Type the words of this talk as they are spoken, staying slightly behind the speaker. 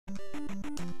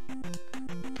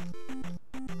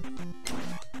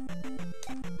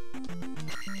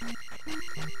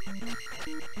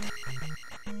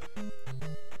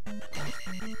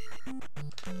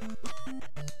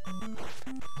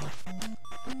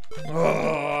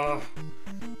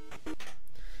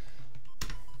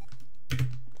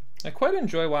quite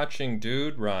enjoy watching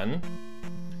Dude run.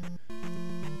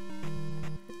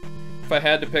 If I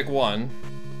had to pick one,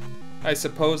 I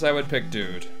suppose I would pick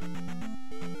Dude.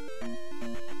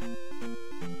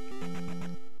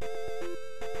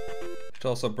 It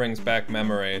also brings back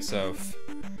memories of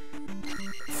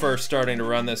first starting to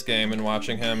run this game and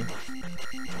watching him.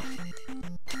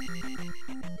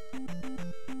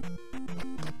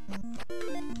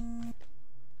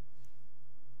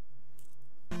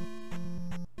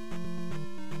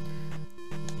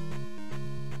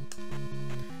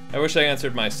 I wish I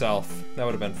answered myself. That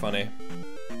would have been funny.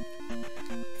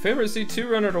 Favorite Z2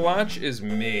 runner to watch is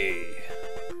me.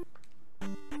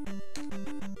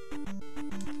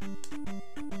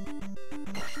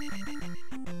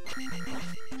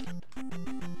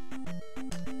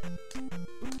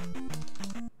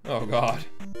 Oh God.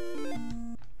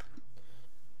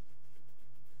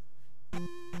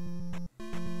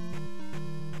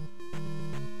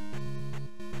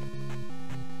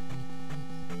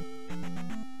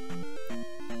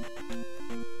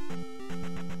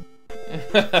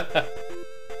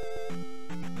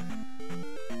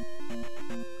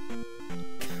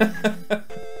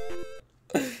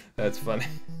 That's funny.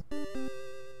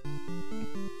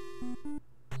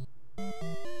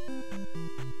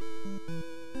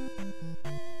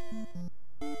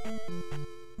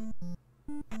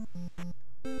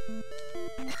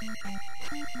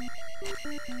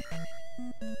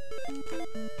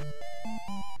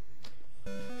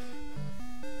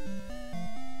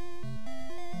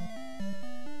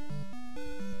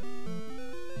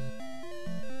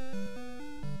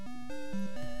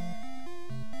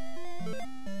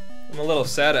 I'm a little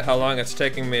sad at how long it's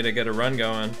taking me to get a run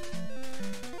going.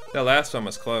 That last one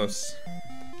was close.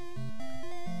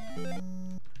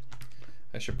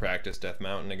 I should practice Death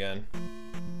Mountain again.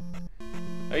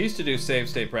 I used to do save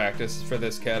state practice for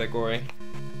this category.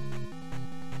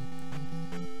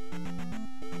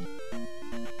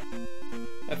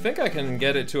 I think I can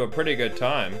get it to a pretty good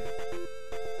time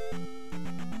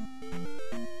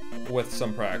with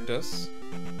some practice.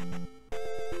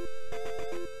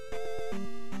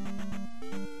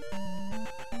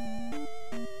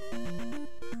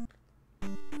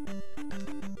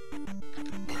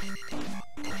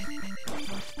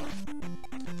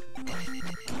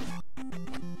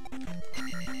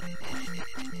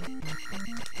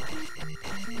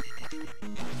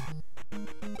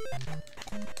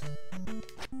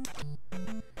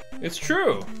 It's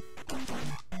true.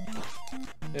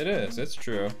 It is, it's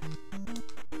true.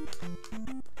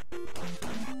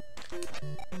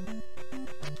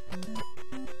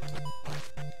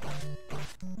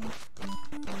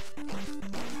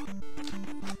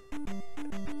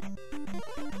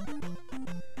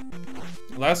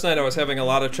 Last night I was having a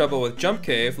lot of trouble with Jump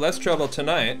Cave, less trouble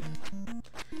tonight.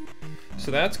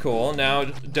 So that's cool. Now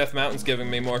Death Mountain's giving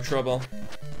me more trouble.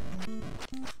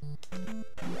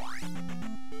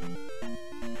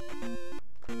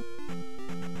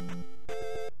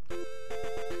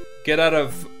 Get out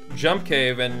of Jump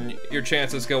Cave and your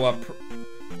chances go up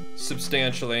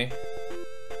substantially.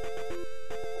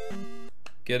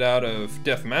 Get out of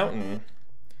Death Mountain,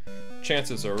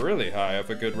 chances are really high of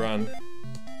a good run.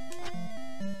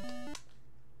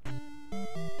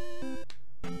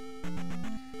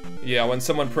 Yeah, when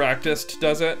someone practiced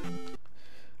does it.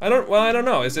 I don't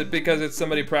know. Is it because it's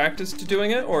somebody practiced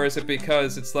doing it, or is it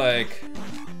because it's like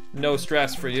no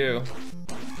stress for you?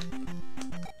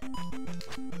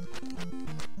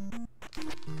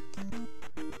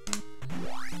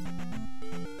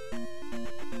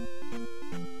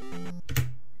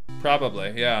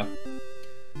 Probably, yeah.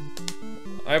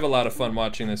 I have a lot of fun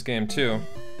watching this game too.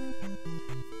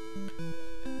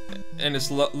 And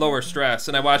it's lower stress.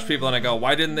 And I watch people and I go,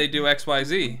 why didn't they do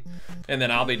XYZ? And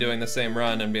then I'll be doing the same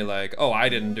run and be like, oh, I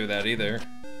didn't do that either.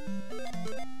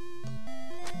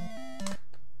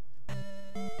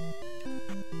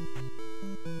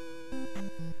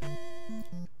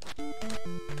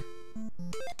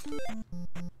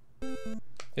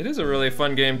 It is a really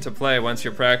fun game to play once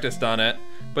you're practiced on it.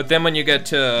 But then when you get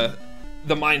to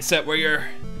the mindset where you're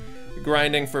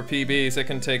grinding for PBs, it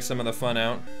can take some of the fun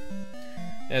out.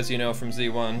 As you know from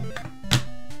Z1.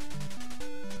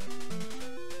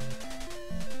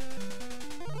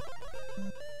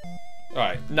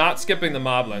 Alright, not skipping the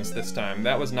moblins this time.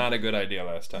 That was not a good idea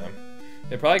last time.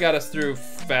 It probably got us through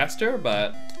faster,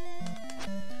 but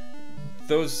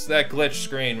that glitch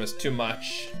screen was too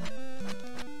much.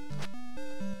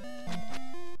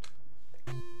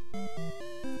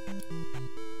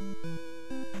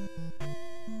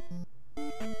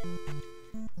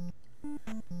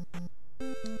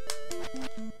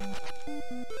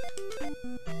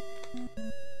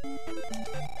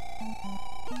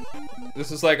 This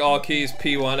is like all keys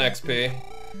P1 XP.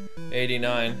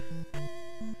 89.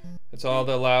 It's all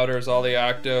the louders, all the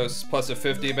octos, plus a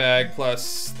 50 bag,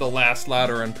 plus the last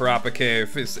louder in Parappa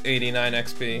Cave is 89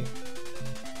 XP.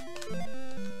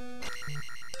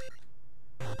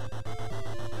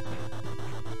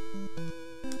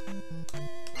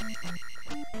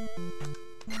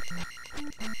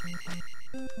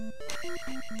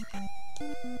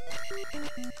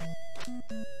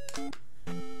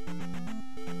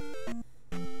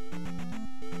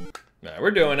 Nah,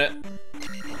 we're doing it.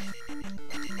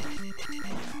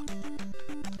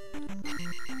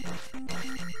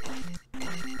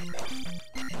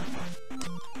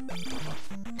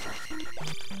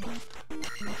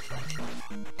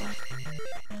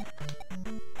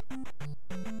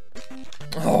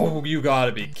 Oh, you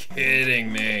gotta be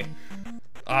kidding me.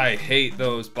 I hate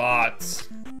those bots.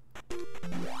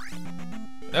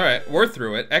 Alright, we're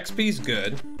through it. XP's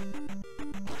good.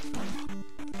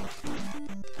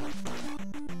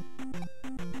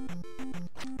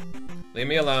 Leave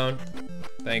me alone.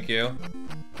 Thank you.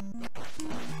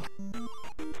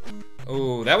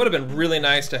 Ooh, that would have been really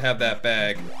nice to have that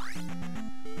bag.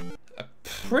 I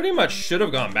pretty much should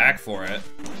have gone back for it.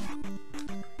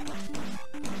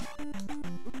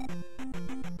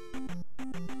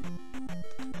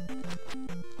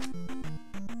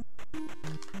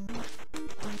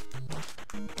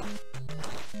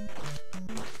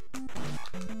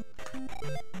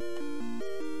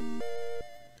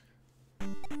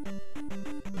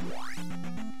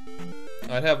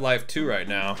 I'd have life 2 right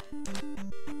now.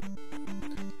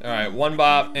 Alright, 1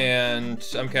 bop, and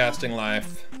I'm casting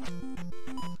life.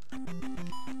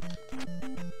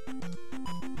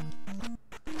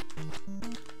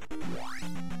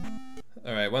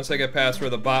 Alright, once I get past where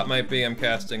the bot might be, I'm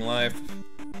casting life.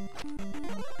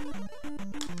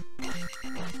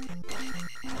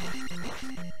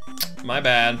 My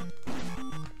bad.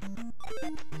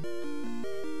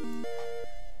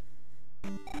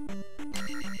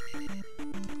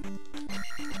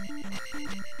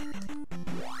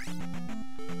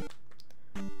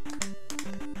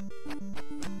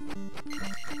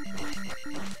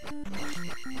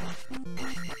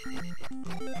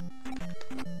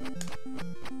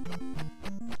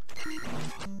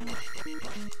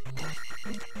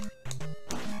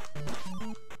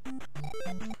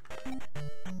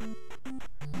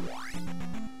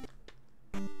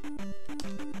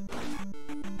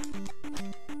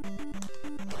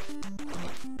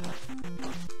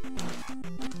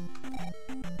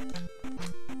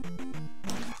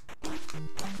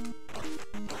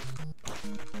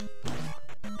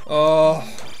 Oh.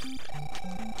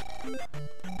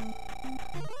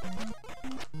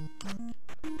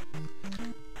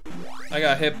 I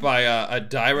got hit by a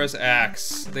Dyra's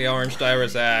axe, the orange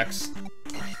Dyra's axe.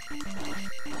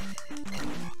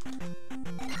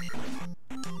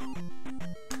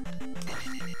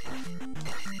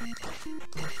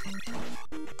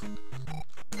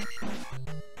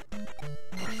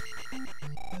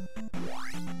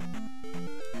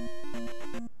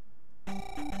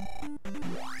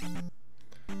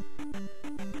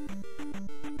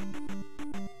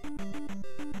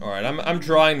 Alright, I'm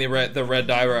drawing the red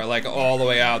Dyra like all the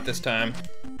way out this time.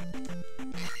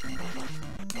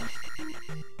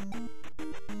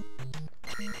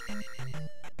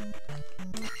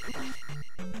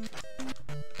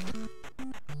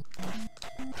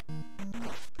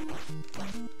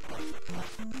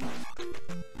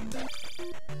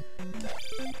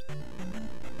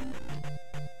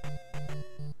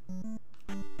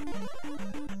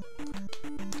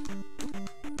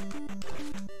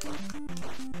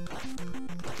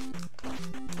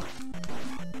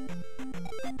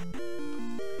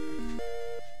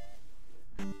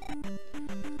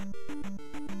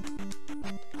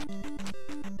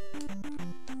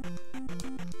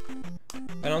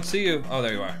 I don't see you. Oh,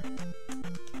 there you are.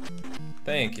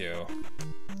 Thank you.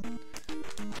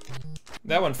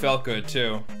 That one felt good,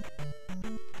 too.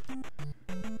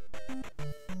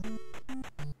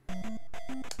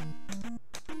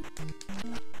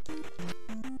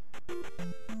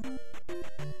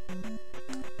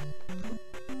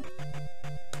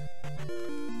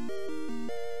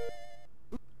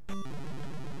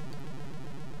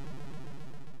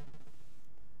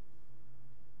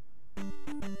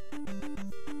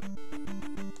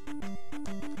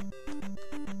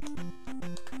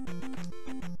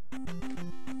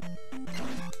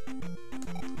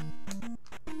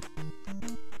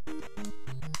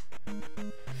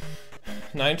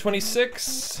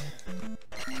 $9.26.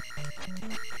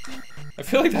 I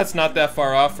feel like that's not that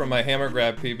far off from my hammer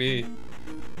grab PB.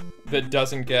 That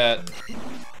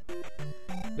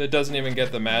It doesn't even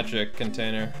get the magic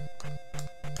container.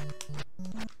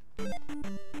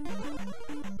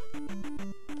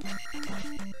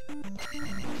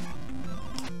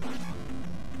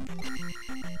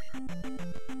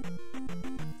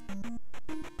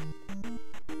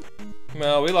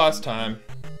 Well, we lost time.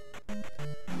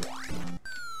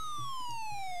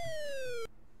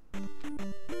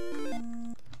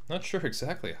 Not sure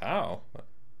exactly how.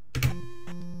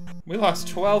 We lost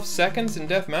 12 seconds in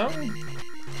Death Mountain?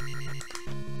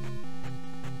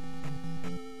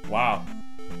 Wow.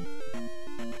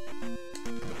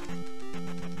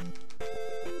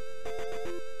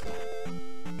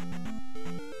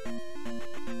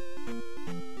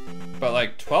 But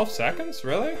like 12 seconds?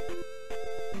 Really?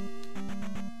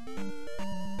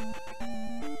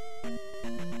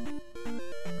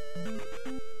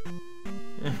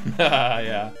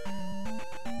 Yeah.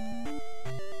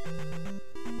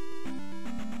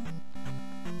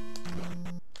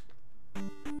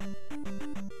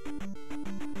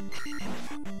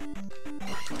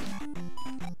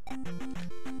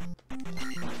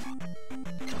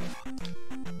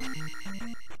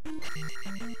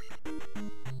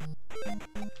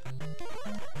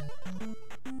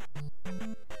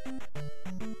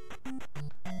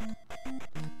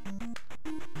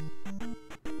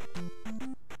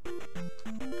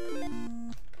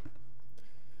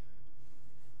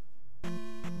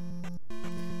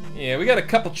 Yeah, we got a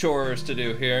couple chores to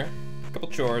do here. A couple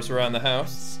chores around the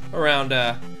house, around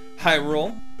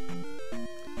Hyrule.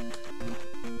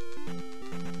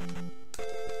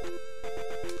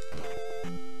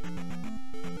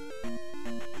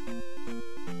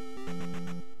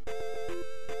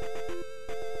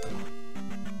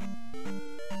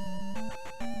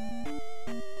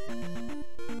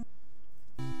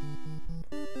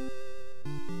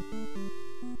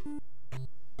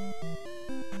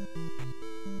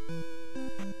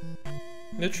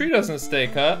 The tree doesn't stay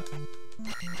cut.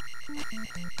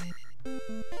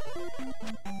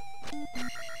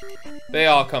 They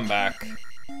all come back.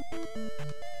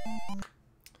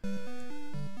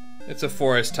 It's a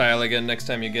forest tile again next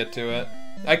time you get to it.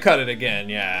 I cut it again,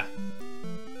 yeah.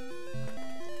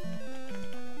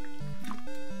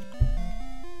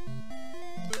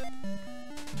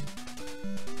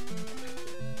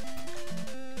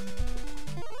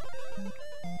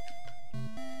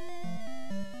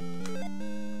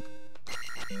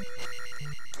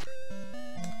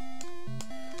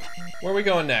 Where are we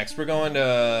going next? We're going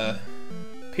to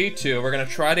P2. We're gonna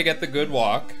try to get the good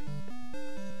walk.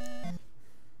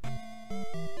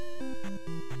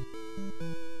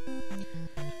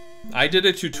 I did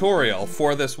a tutorial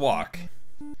for this walk,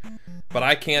 but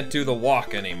I can't do the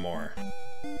walk anymore.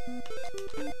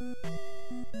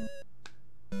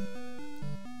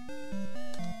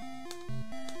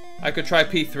 I could try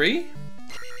P3?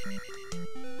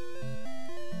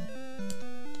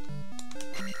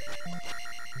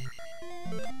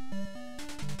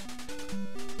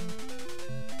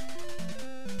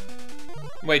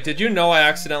 Wait, did you know I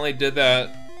accidentally did that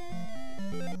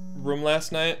room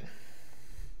last night?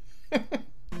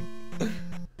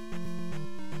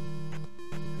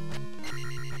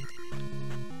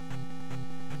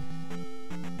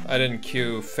 I didn't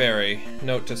cue fairy.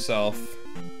 Note to self.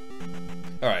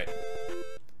 Alright.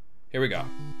 Here we go.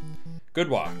 Good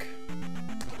walk.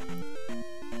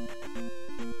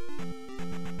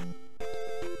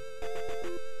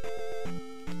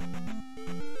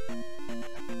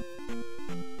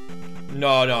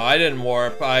 No, I didn't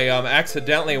warp. I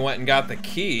accidentally went and got the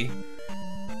key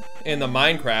in the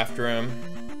Minecraft room.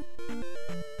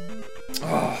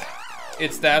 Oh,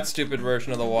 it's that stupid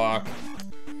version of the walk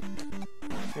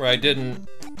where I didn't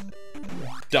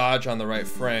dodge on the right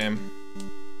frame.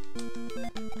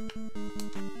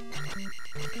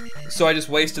 So I just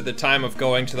wasted the time of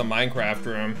going to the Minecraft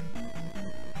room.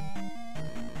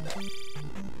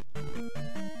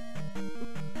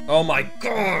 Oh my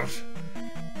god!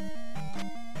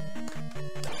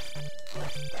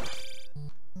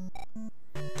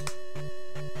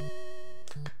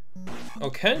 Oh,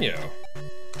 can you?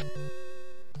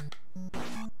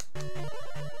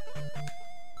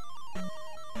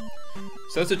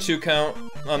 So that's a 2 count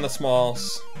on the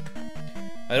smalls.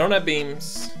 I don't have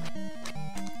beams.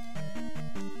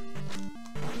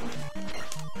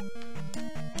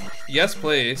 Yes,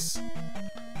 please.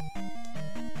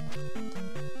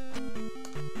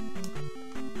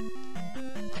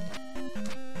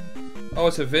 Oh,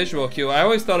 it's a visual cue. I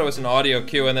always thought it was an audio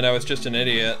cue and then I was just an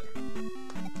idiot.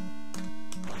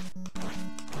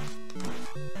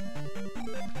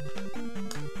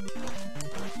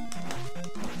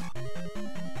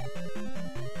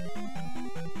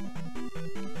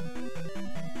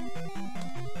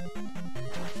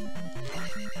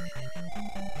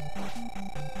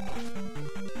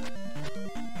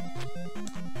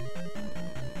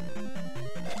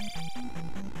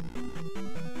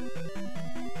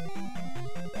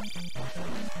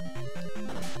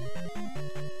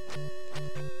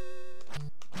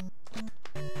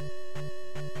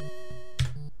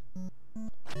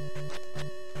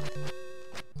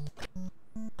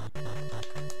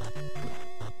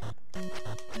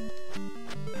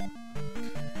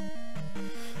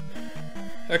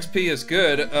 XP is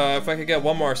good. If I could get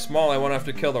one more small, I won't have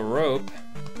to kill the rope.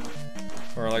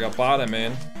 Or like a bot, I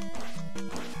mean.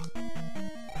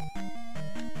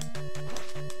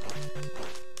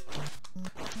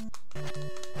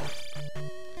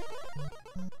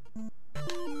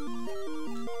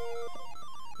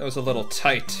 That was a little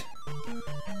tight.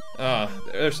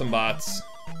 There's some bots.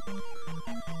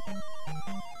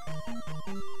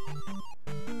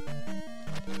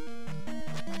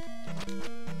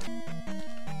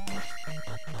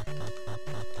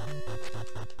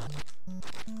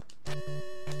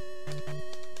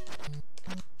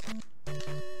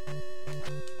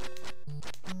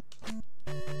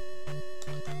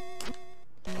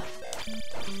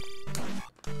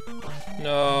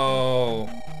 No.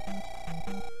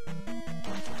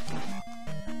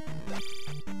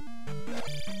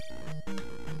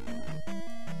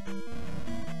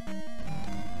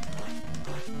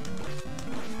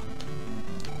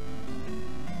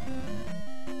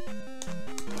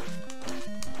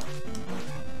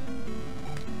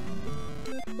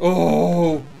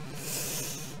 Oh.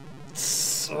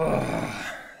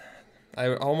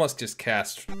 I almost just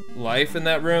cast life in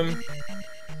that room.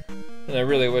 And I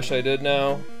really wish I did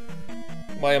now.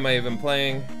 Why am I even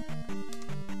playing?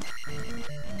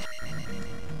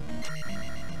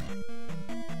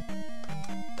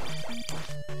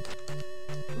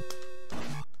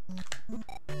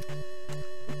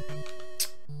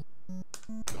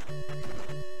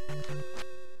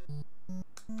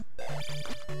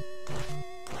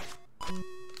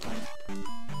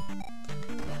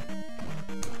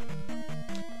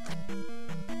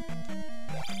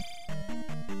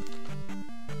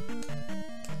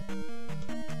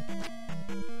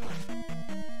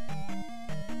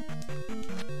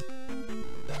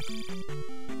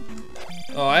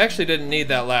 Oh, I actually didn't need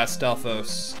that last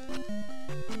Stelphos.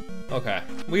 Okay,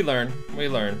 we learn, we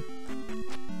learn.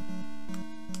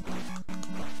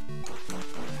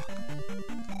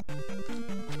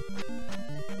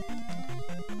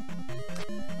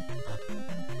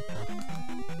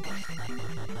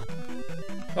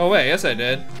 Oh wait, yes I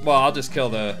did. Well, I'll just kill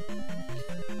the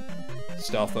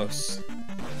Stelphos.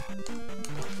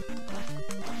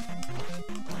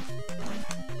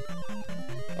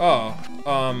 Oh,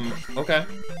 okay.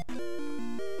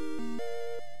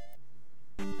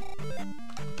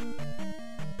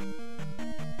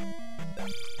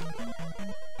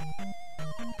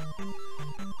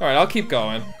 Alright, I'll keep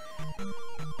going.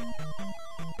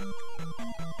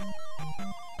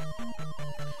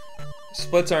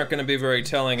 Splits aren't going to be very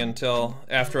telling until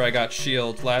after I got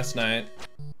shield last night.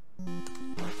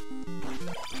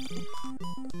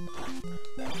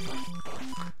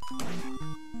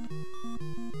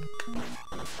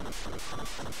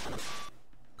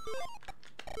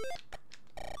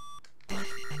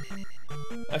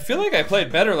 I feel like I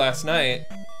played better last night,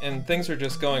 and things are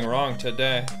just going wrong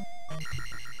today.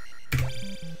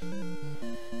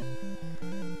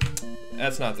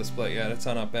 That's not the split yet, it's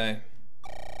on up A.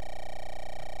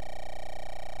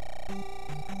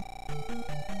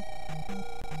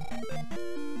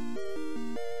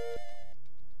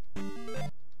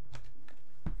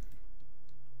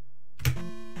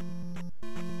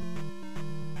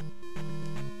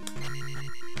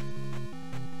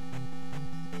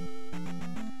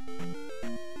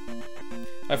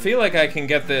 I feel like I can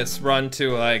get this run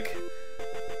to, like,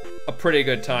 a pretty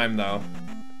good time, though.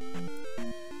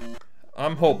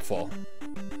 I'm hopeful.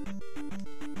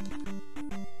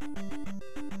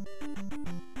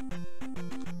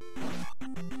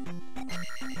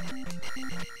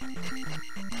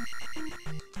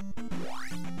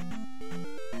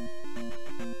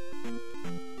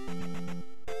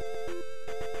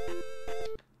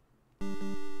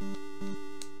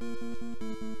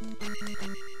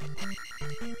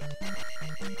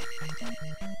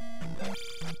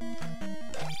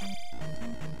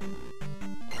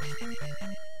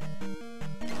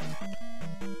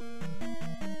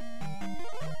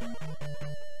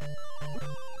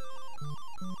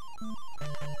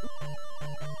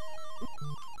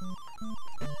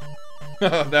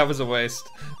 That was a waste,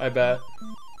 I bet.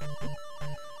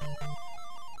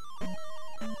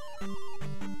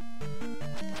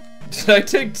 Did I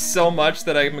take so much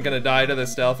that I'm gonna die to the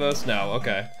Stelphos? No,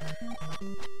 okay.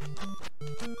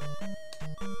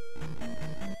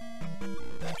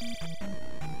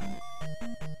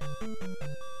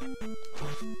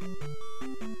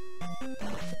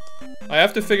 I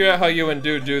have to figure out how you and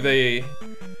Dude do the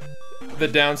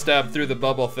down stab through the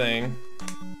bubble thing.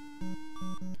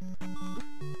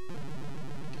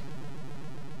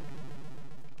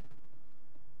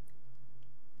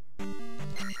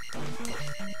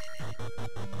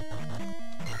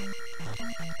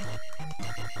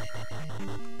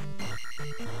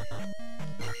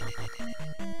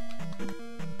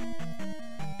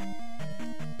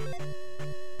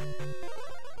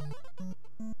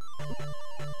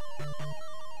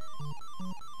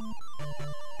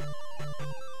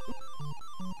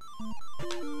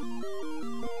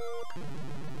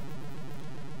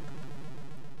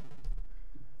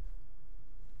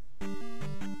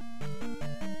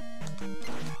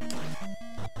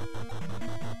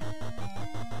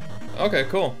 Okay,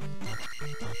 cool.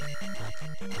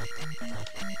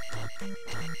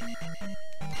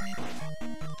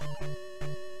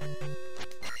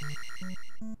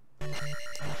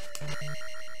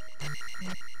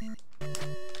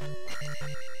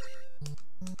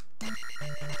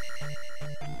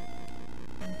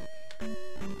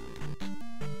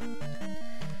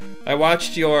 I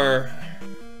watched your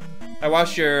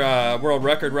world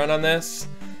record run on this,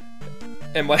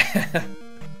 and what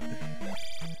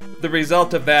the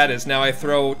result of that is now I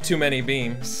throw too many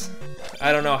beams.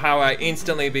 I don't know how I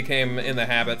instantly became in the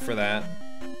habit for that.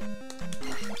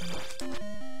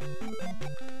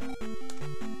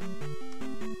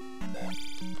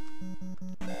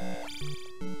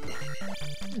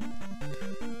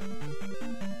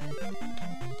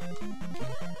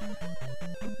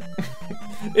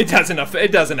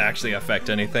 It doesn't actually affect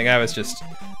anything. I was just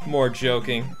more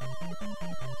joking.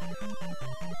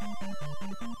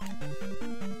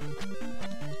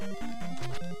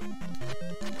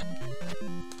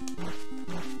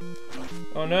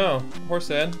 Oh no, horse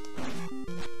head.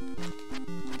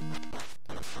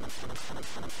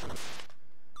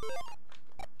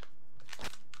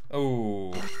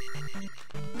 Oh.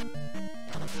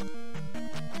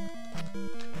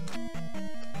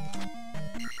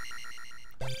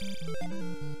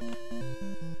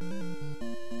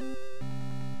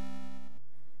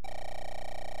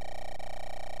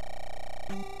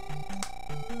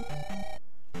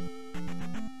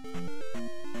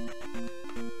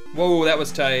 Whoa, that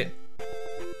was tight.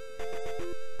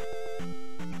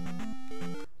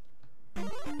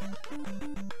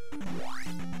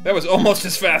 That was almost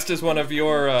as fast as one of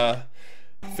your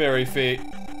fairy feet.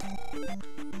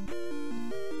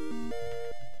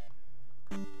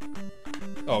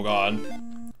 Oh god.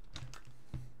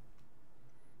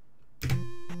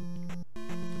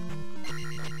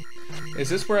 Is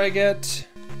this where I get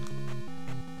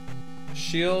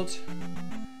shield?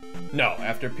 No,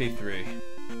 after P3.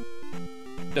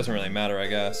 Doesn't really matter, I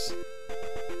guess.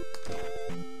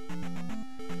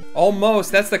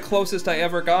 Almost! That's the closest I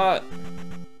ever got.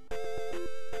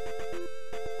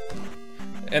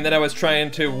 And then I was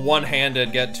trying to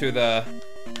one-handed get to the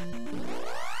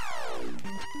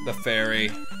fairy.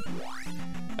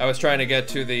 I was trying to get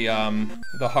to the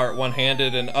heart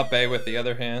one-handed and up A with the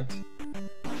other hand.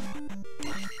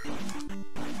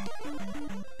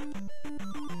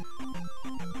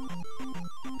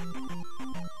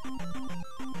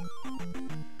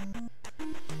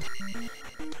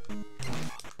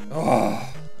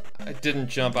 Oh, I didn't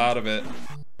jump out of it.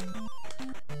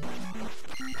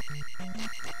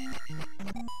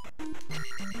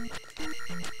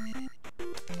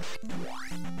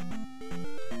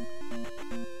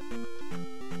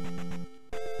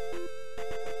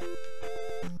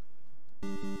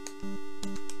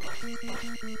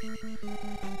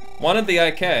 Wanted the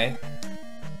IK.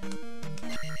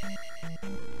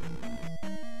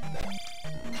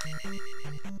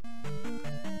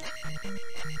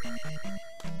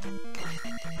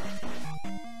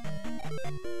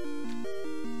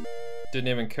 Didn't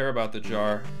even care about the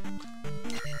jar.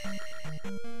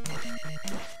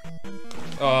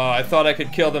 Oh, I thought I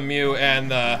could kill the Mew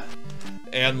and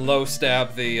low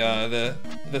stab the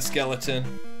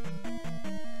skeleton.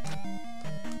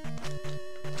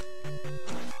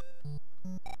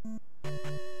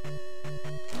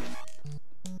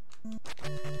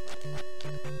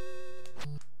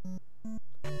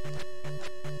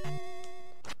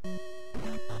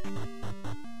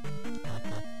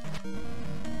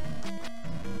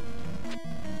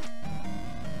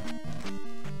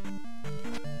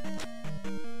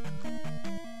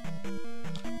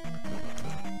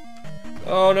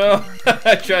 Oh no,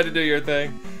 I tried to do your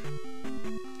thing.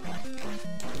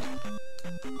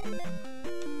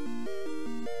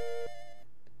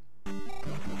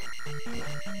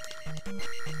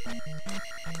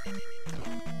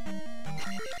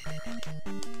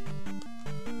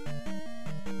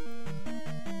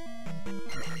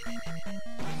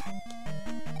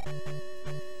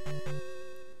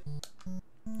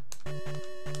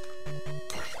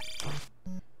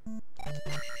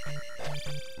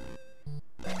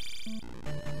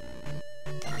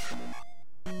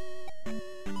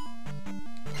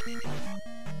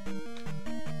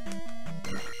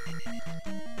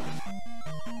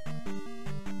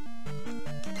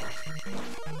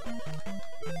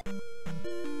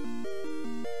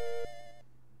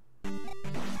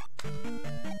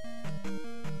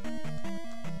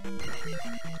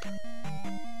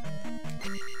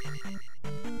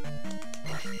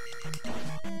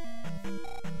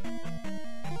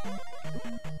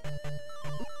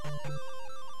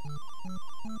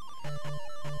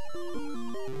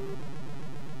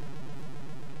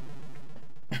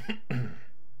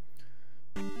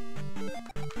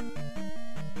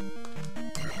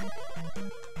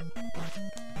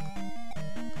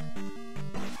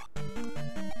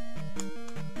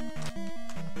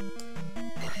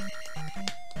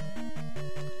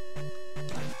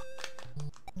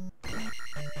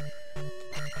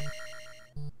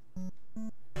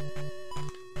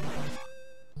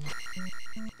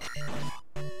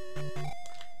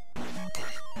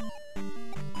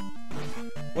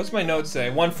 What's my note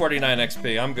say? 149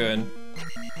 XP, I'm good.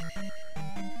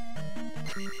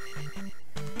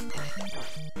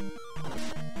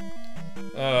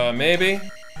 Maybe?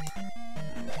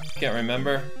 Can't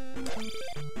remember.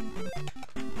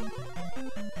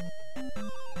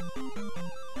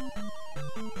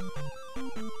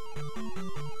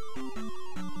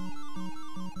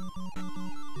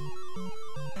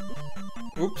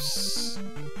 Oops.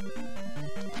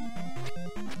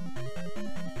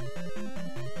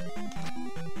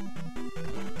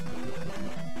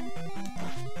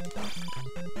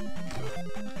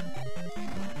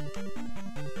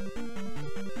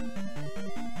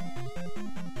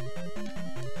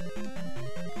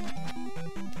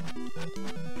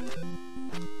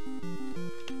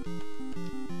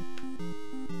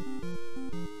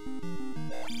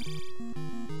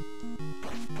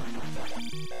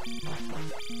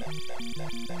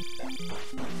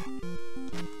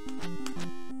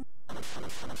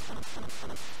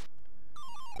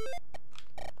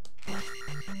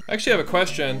 I actually have a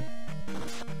question.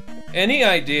 Any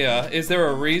idea, is there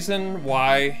a reason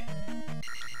why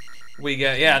we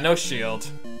get, yeah, no shield.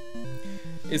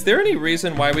 Is there any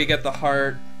reason why we get the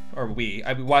heart, or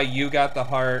why you got the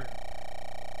heart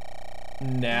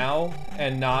now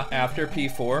and not after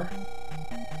P4?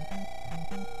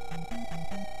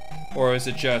 Or is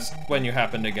it just when you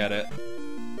happen to get it?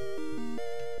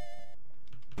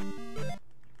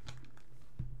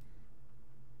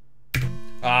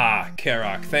 Ah,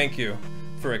 Karok, thank you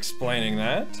for explaining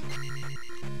that.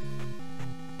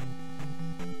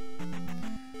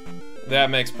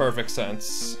 That makes perfect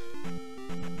sense.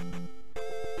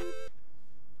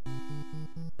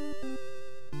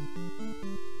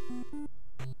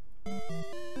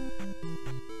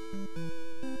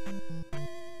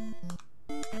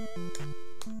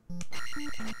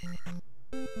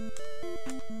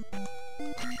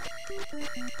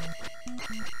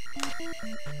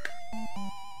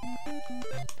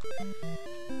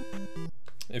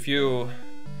 If you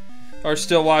are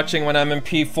still watching when I'm in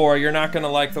P4, you're not gonna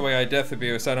like the way I death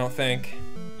abuse, I don't think.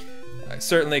 I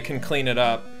certainly can clean it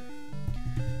up.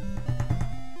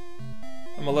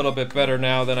 I'm a little bit better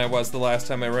now than I was the last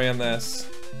time I ran this.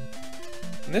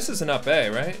 And this is an up A,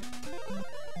 right?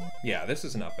 Yeah, this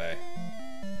is an up A.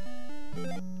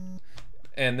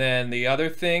 And then the other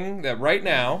thing that right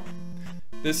now,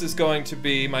 this is going to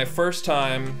be my first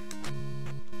time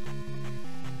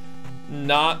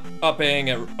not up-Aing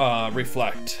at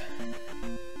Reflect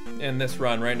in this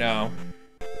run right now.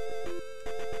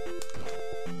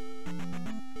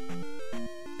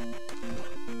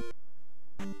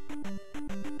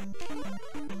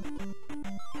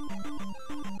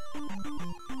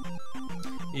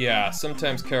 Yeah,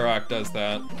 sometimes Karok does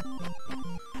that.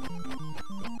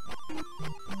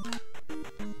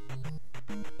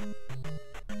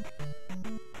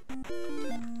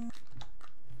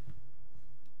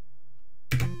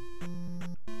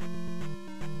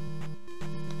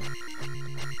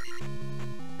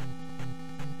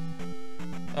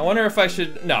 I wonder if I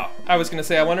should, no, I was gonna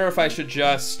say, I wonder if I should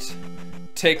just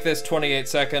take this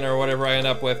 28-second or whatever I end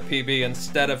up with PB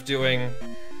instead of doing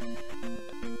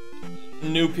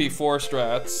new P4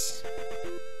 strats.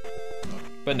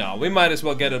 But no, we might as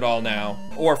well get it all now,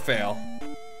 or fail.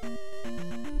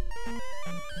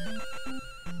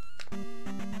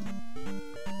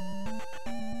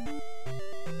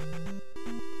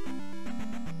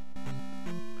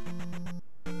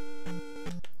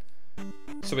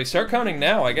 So we start counting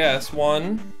now, I guess.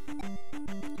 1,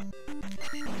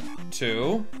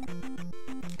 2.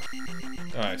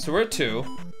 Alright, so we're at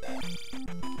 2.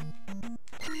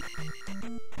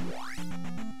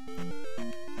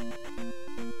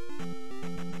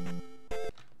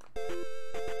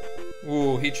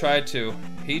 Ooh, he tried to.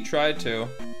 He tried to.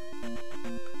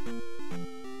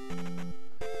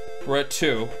 We're at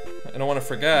 2. I don't want to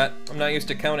forget. I'm not used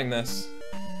to counting this.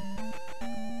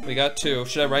 We got 2.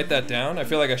 Should I write that down? I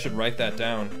feel like I should write that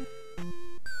down.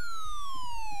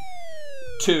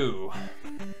 2.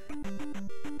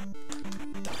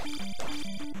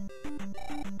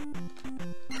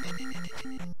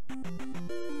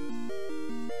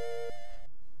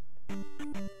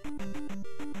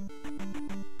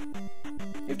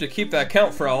 You have to keep that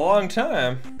count for a long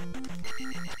time.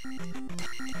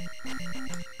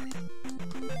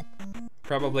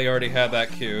 Probably already had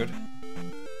that queued.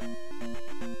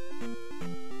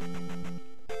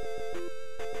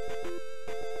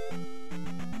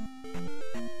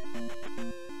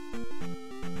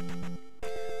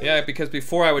 Yeah, because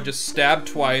before I would just stab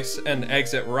twice and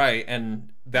exit right, and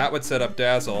that would set up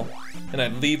Dazzle, and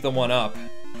I'd leave the one up.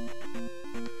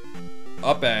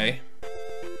 Up A.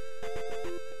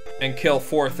 and kill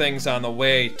 4 things on the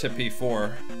way to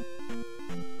P4.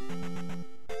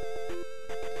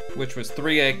 Which was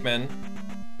 3 Eggmen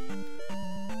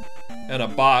and a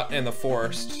bot in the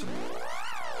forest.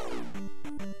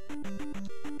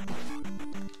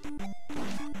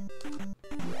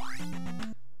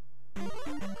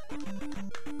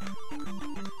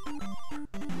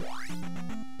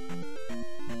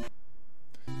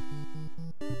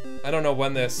 I don't know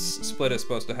when this split is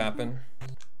supposed to happen.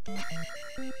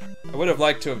 I would have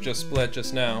liked to have just split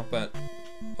just now, but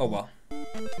oh well.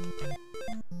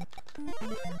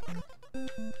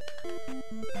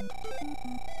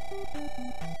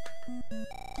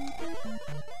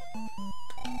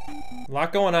 A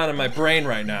lot going on in my brain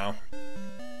right now.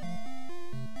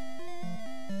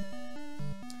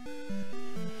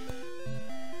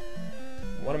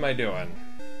 What am I doing?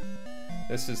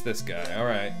 This is this guy,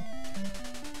 alright.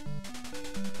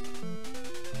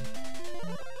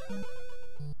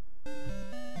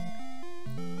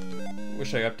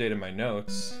 Wish I updated my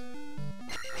notes.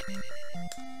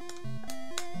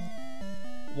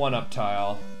 1 up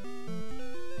tile.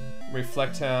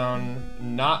 Reflect down,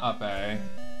 not up A.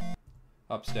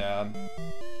 Up stab.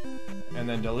 And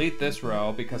then delete this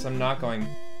row because I'm not going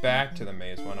back to the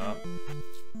maze 1 up.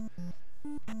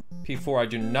 P4, I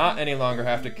do not any longer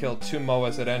have to kill 2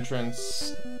 Moas at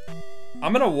entrance.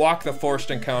 I'm gonna walk the forced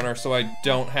encounter so I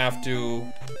don't have to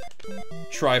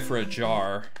try for a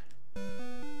jar.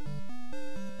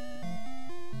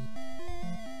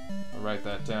 I'll write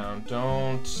that down.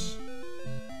 Don't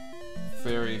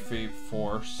fairy feet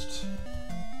forced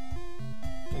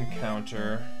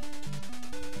encounter.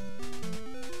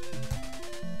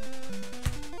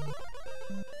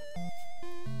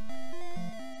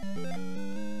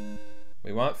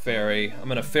 We want fairy. I'm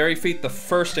gonna fairy feet the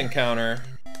first encounter.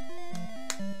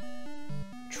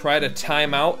 Try to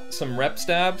time out some rep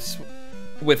stabs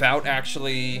without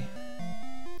actually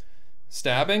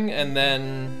stabbing, and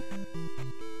then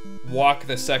walk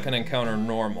the second encounter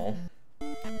normal.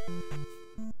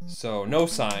 So, no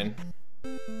sign.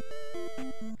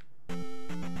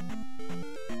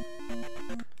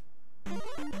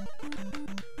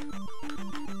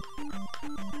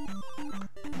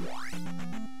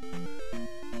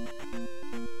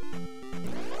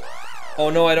 Oh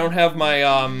no, I don't have my,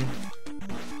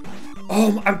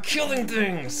 Oh, I'm killing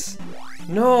things!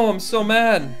 No, I'm so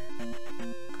mad.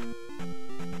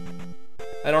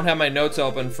 I don't have my notes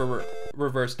open for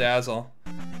reverse dazzle.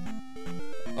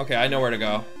 Okay, I know where to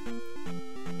go.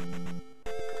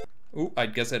 Ooh, I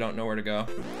guess I don't know where to go.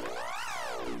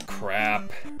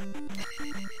 Crap.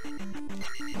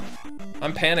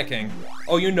 I'm panicking.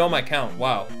 Oh, you know my count,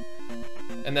 wow.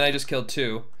 And then I just killed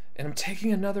 2. And I'm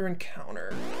taking another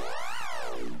encounter.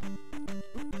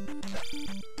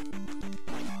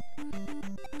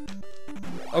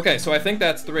 Okay, so I think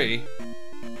that's 3.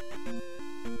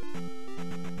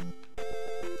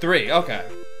 3, okay.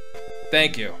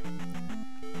 Thank you.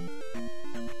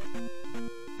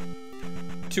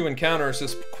 2 encounters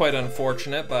is quite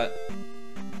unfortunate, but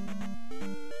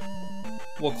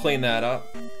we'll clean that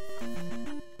up.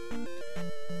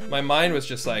 My mind was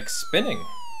just like spinning.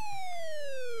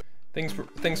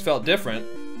 Things felt different.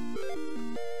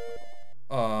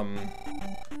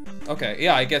 Okay,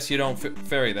 yeah, I guess you don't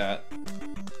fairy that.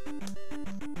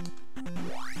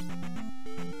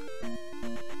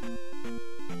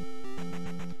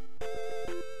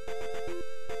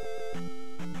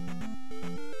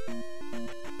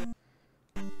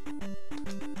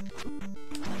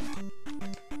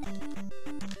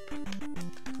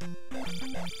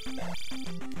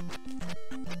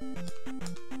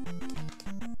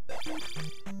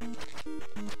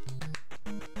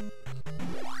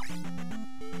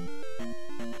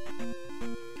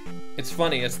 It's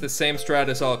funny, it's the same strat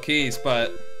as all keys,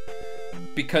 but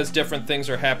because different things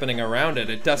are happening around it,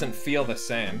 it doesn't feel the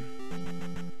same.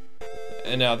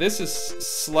 And now this is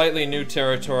slightly new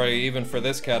territory even for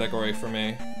this category for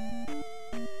me.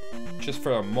 Just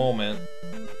for a moment.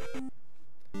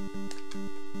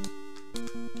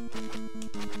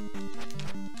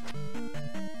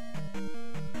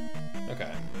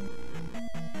 Okay.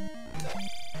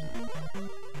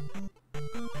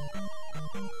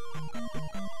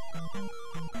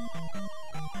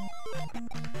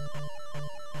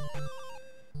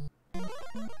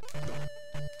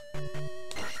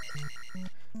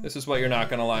 This is what you're not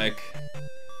gonna like.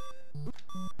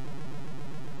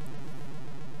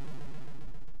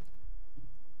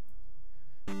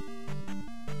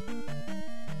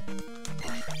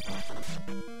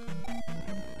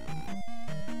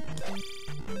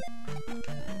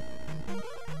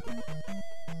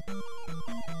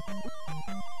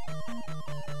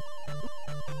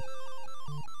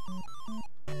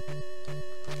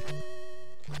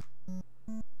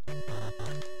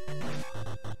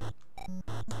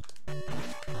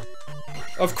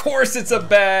 Of course it's a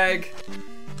bag!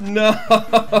 No!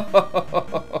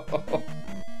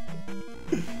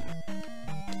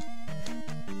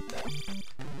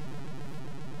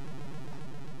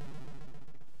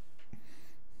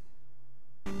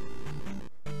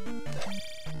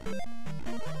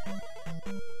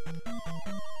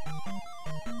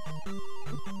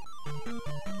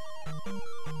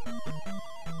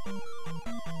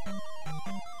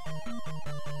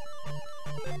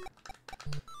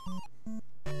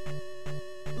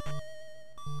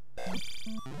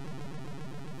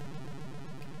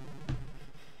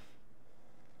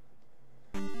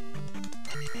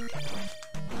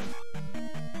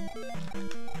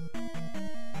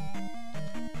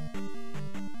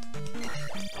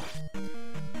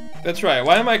 That's right,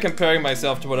 why am I comparing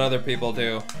myself to what other people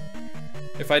do?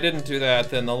 If I didn't do that,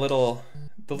 then the little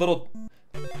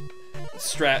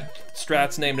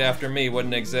strats named after me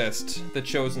wouldn't exist. The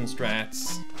chosen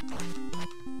strats.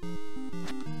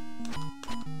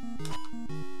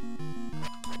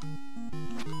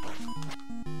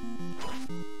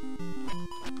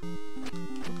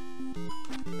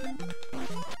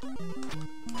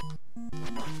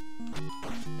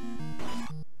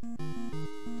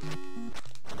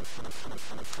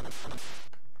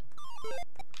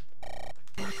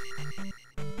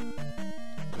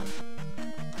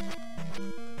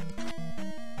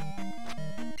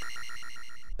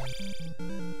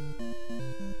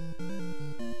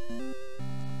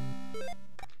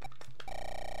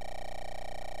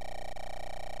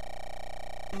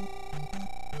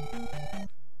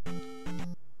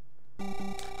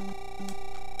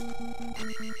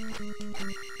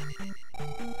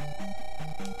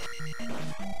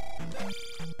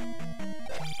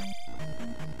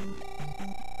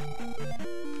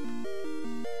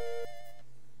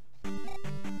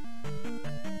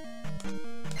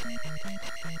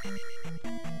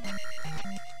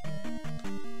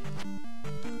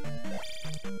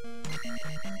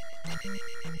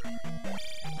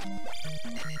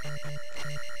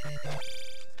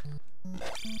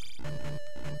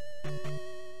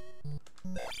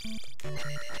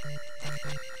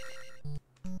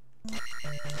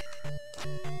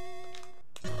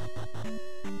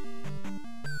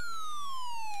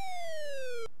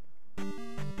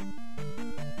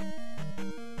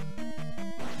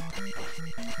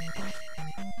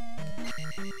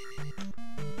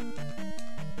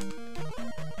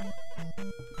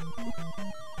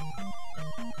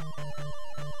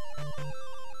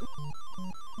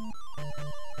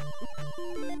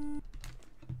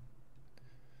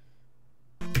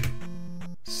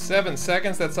 Seven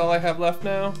seconds, that's all I have left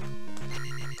now?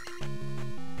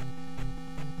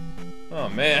 Oh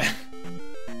man.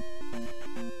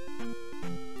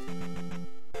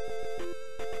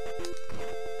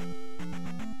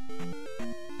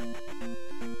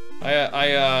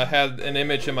 I had an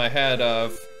image in my head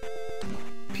of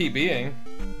PBing.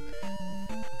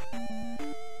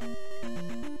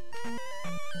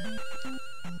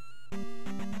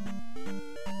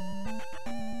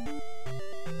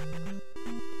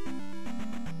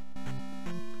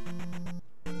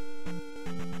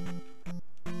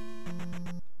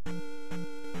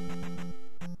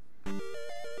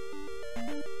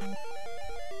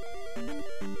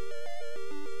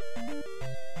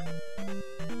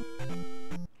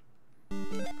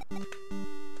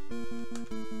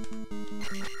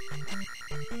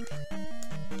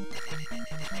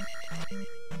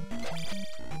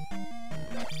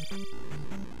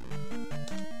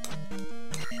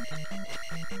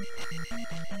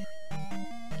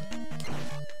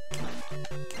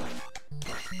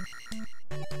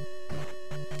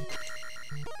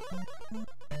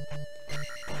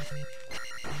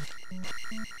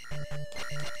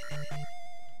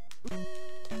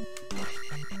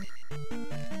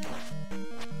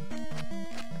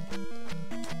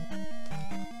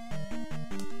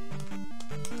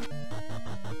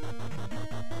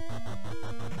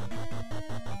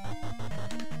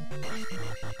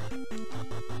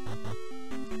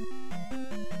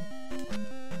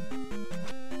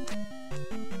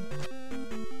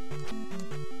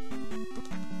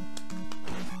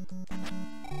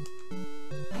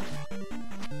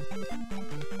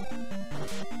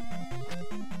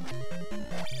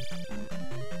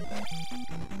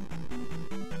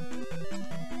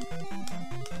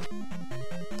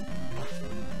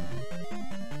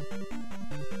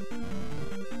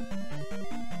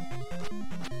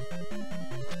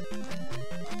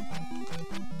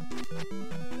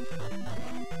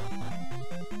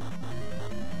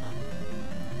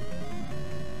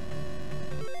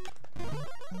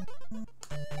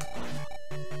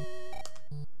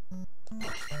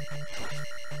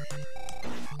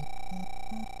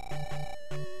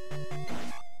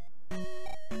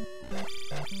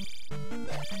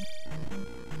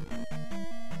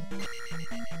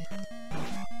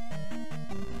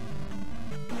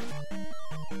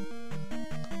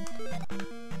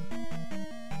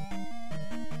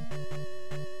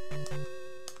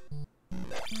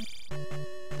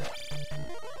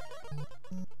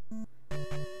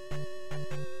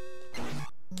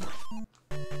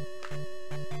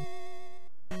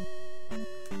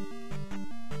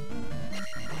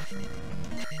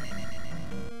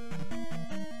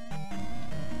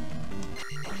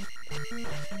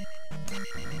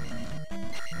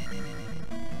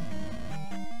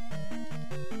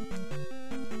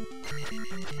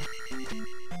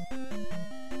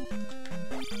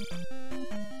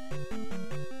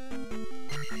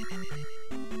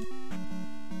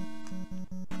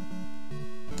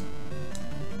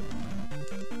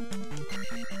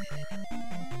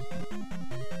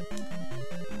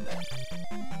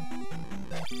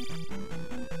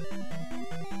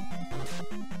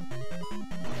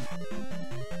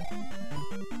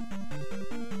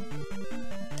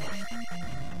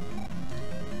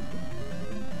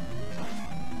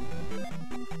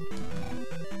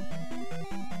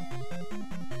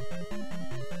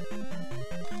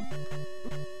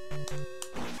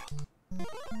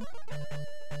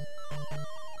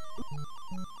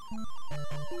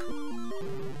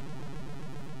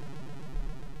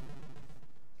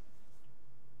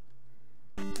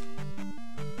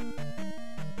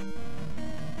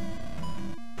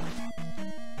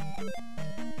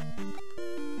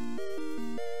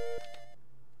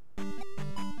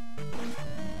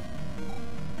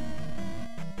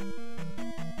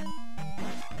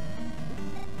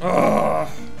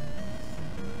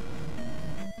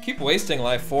 wasting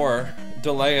life 4,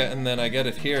 delay it, and then I get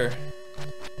it here.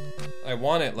 I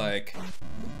want it, like,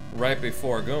 right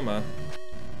before Guma.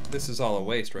 This is all a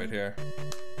waste right here.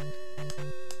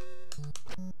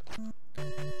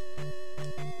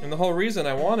 And the whole reason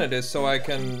I want it is so I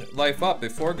can life up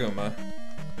before Guma.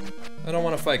 I don't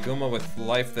want to fight Guma with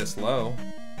life this low.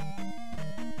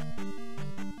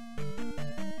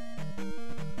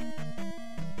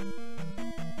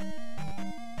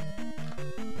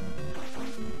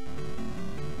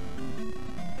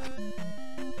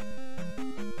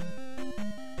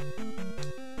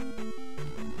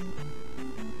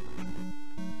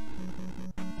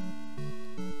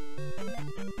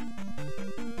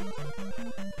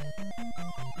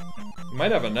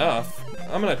 Might have enough.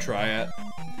 I'm gonna try it.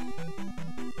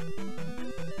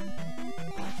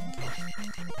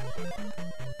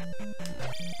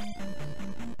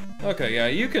 Okay, yeah,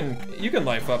 you can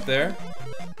life up there.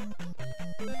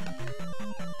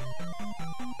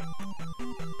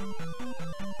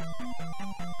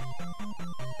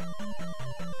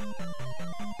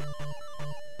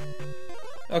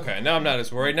 Okay, now I'm not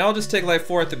as worried. Now I'll just take life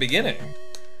 4 at the beginning.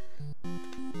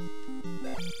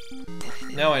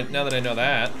 Now that I know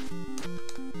that.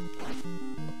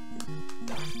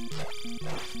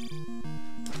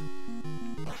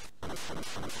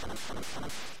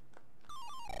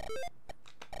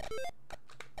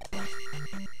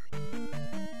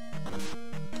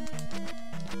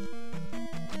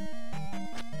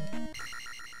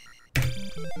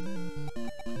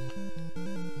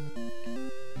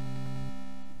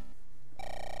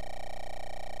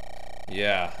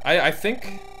 Yeah, I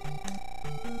think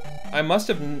I must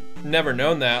have never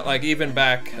known that, like even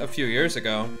back a few years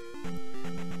ago.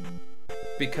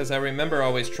 Because I remember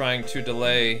always trying to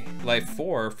delay life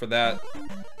 4 for that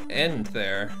end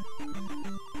there.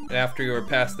 After you were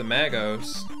past the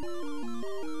Magos.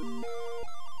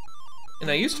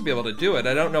 And I used to be able to do it.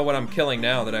 I don't know what I'm killing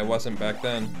now that I wasn't back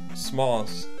then.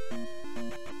 Smalls.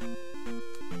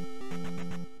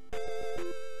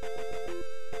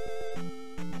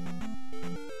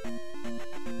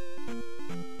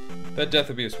 That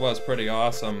death abuse was pretty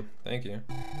awesome. Thank you.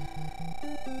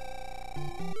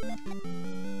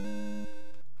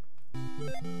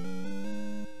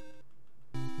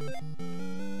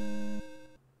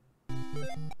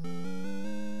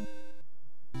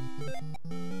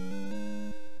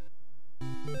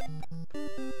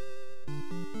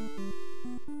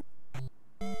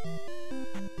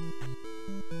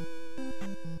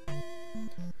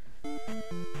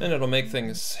 And it'll make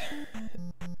things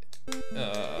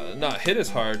not hit as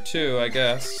hard too, I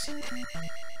guess.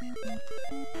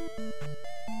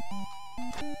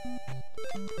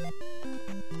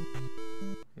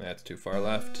 That's too far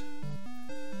left.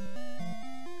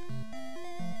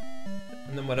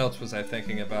 And then what else was I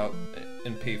thinking about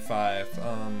in P5?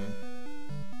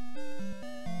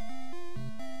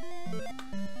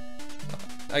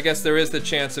 I guess there is the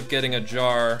chance of getting a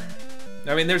jar.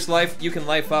 I mean, there's life, you can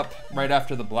life up right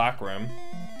after the black room.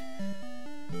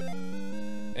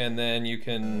 And then you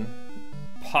can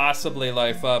possibly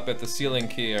life up at the ceiling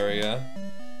key area.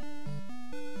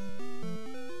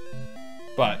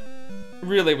 But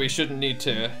really, we shouldn't need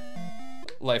to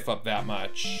life up that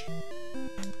much.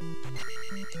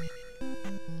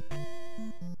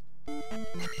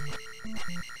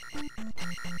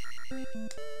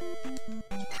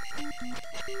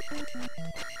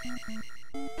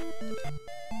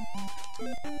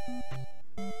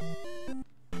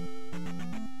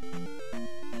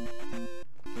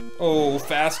 Oh,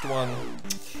 fast one.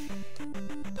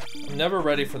 I'm never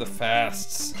ready for the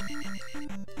fasts.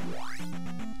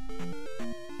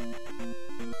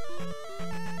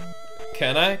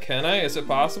 Can I? Can I? Is it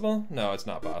possible? No, it's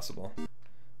not possible.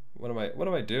 What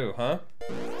do I do, huh?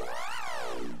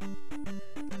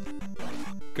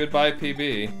 Goodbye,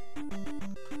 PB.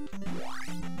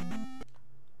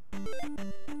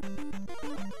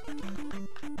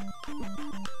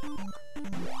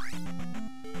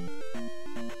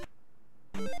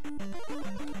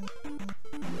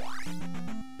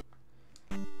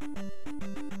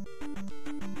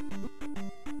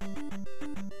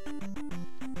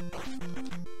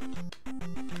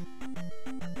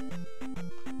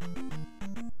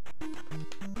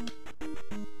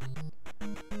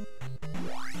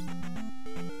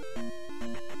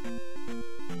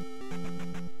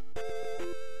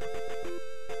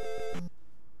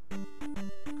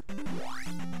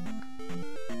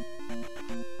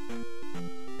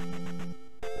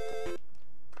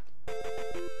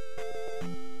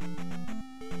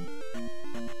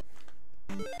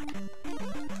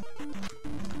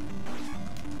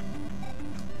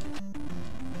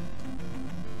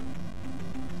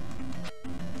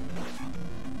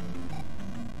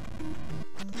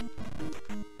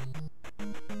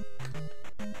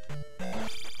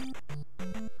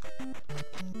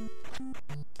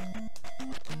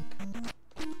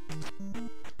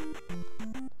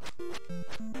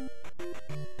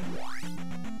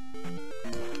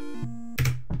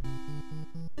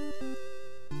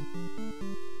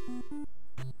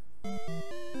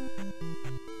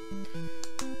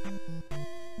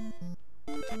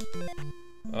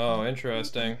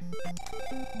 interesting.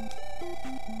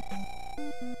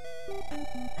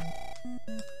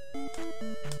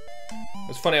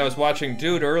 It's funny, I was watching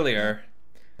Dude earlier,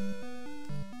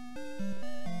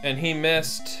 and he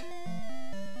missed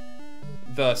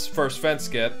the first fence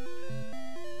skip,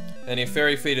 and he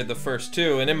fairy feeded the first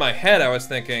two, and in my head I was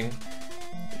thinking,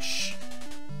 shh.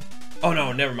 Oh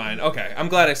no, never mind. Okay, I'm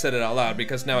glad I said it out loud,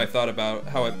 because now I thought about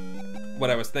how what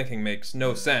I was thinking makes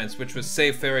no sense, which was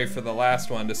save fairy for the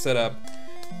last one to set up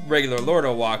regular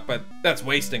Lordo walk, but that's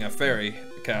wasting a fairy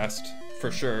cast, for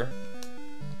sure.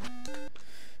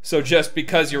 So just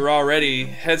because you're already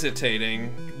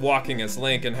hesitating, walking as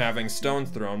Link and having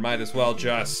stones thrown, might as well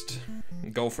just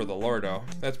go for the Lordo.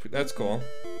 That's cool.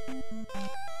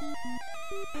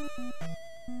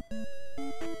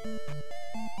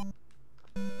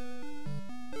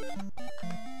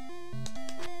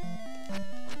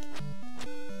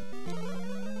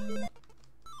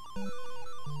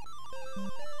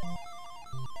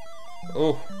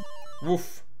 Oh,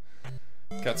 woof.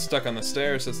 Got stuck on the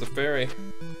stairs as the fairy.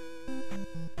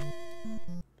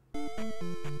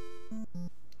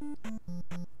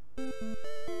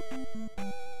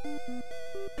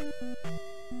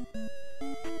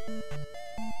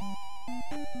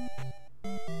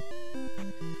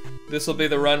 This will be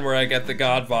the run where I get the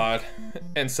God VOD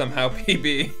and somehow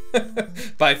PB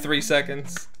by 3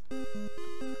 seconds.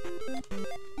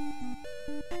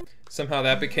 Somehow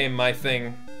that became my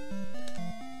thing.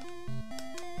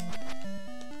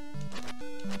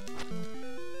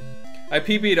 I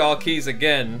PB'd all keys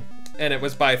again, and it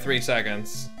was by 3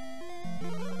 seconds.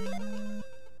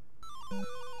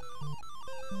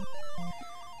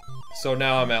 So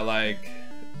now I'm at like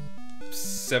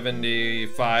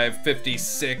 75,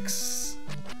 56.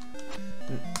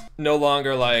 No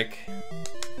longer like,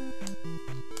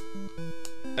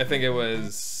 I think it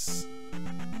was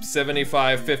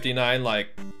 75, 59, like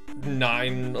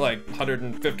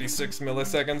 156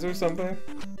 milliseconds or something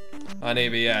on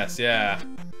ABS, yeah.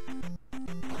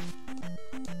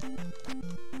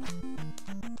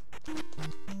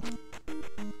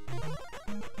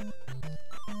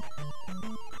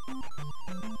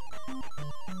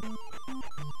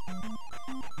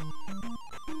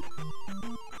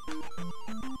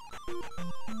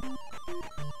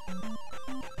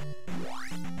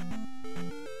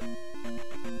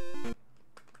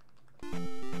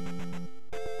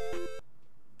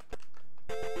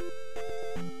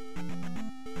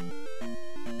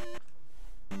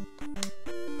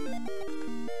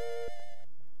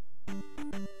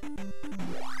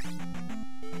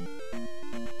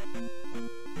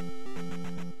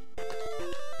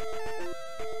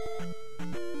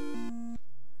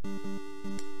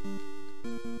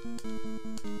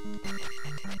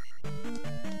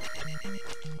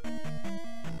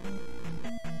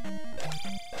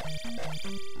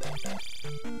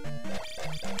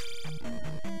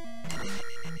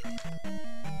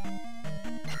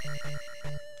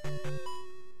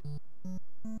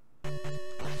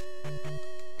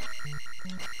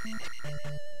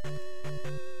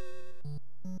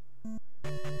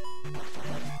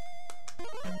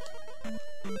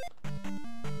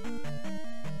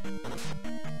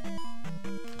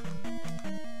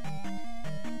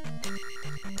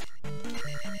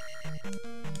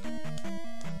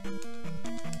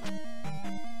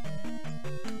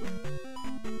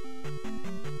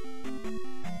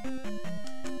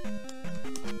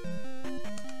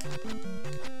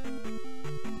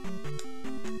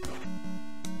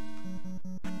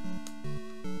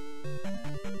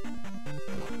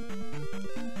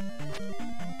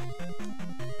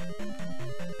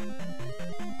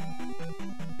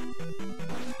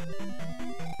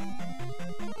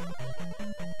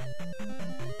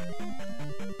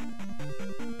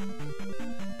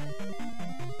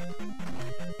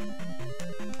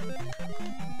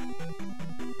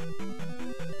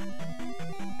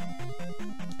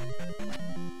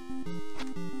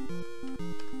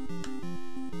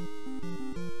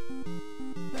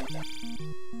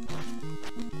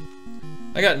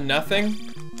 I got nothing?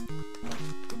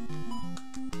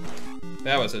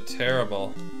 That was a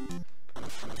terrible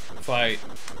fight.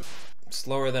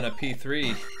 Slower than a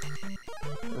P3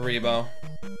 Rebo.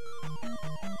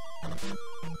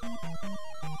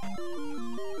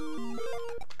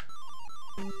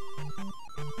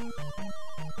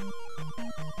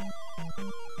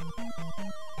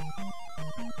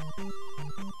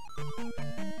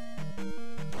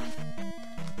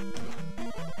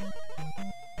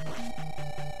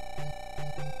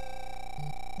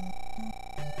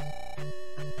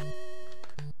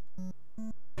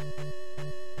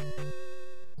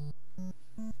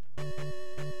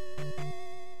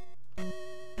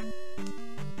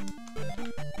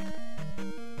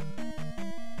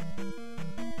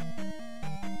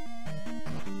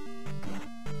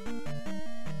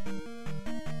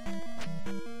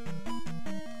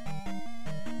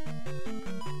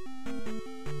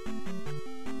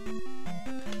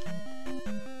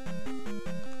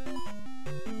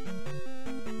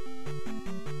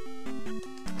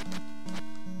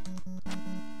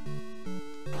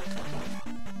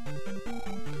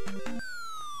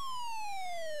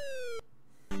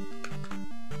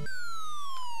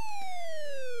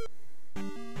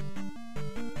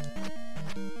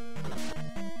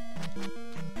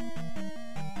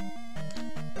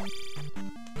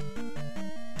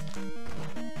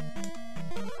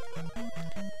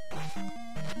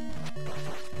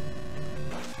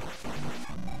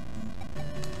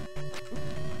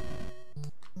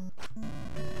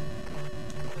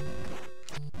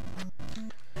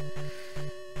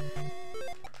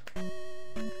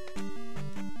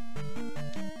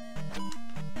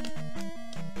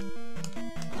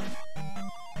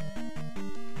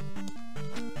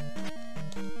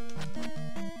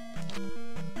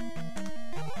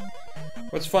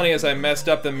 What's funny is I messed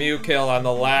up the Mew kill on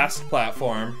the last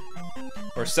platform.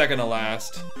 Or second to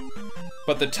last.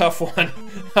 But the tough one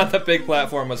on the big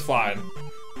platform was fine.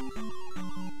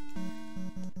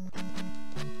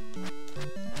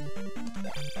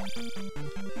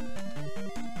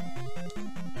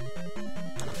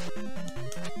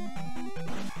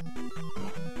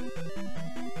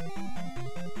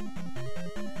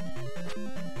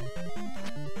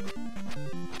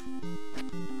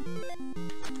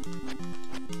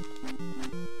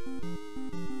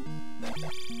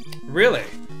 Really?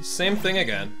 Same thing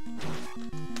again.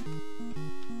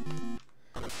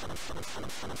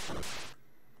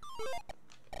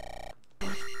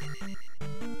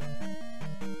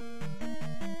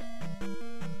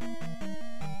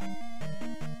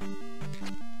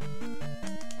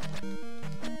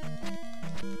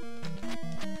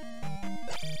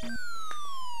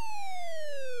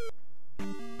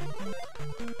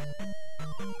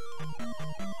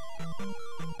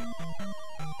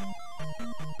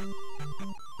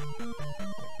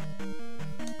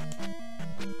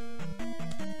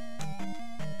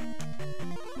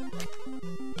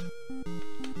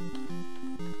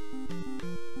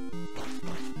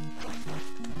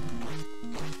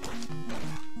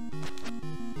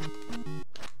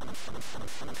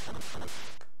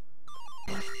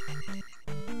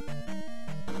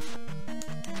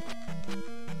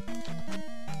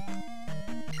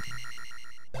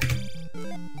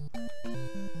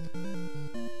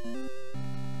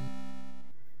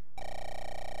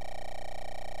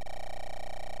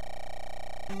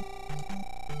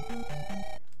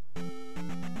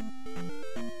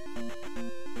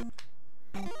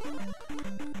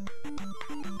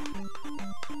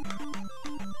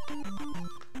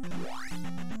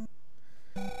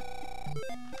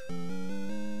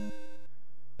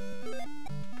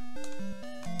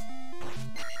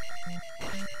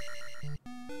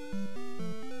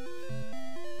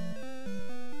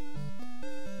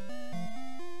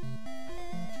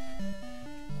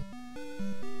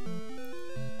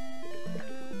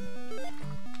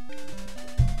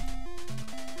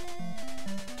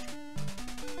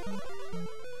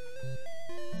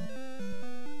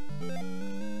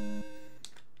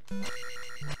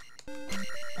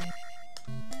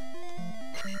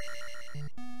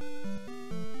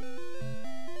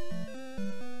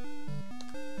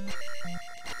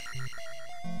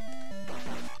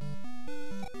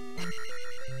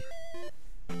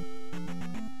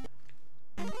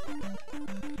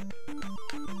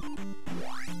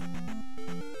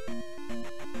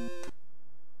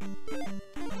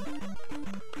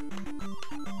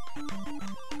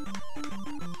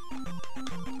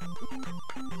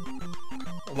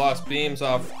 Lost beams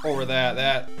off over that.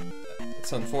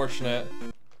 That's unfortunate.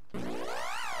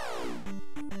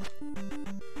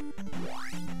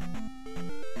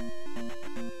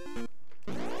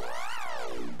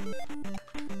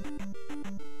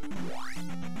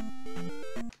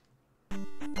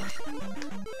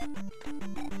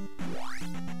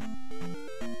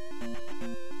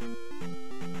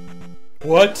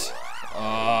 What?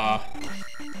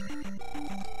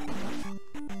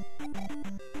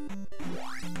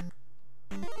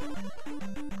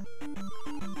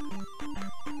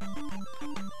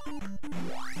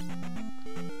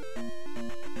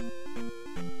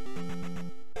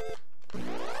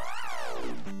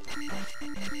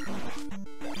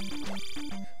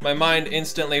 My mind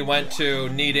instantly went to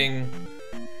needing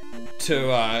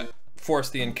to force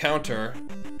the encounter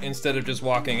instead of just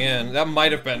walking in. That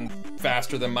might have been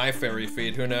faster than my fairy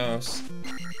feed, who knows?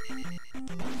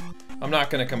 I'm not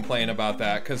gonna complain about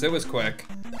that, because it was quick.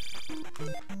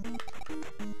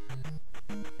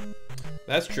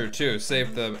 That's true too,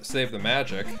 save the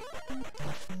magic.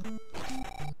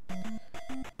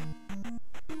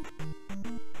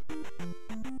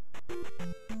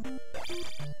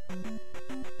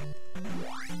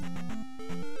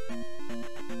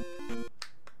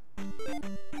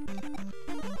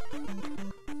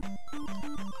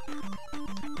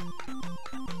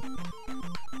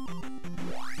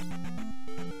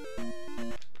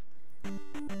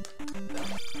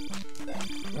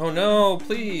 Oh no,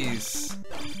 please.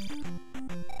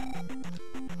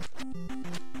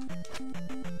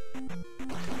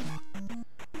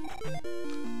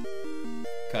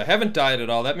 Okay, I haven't died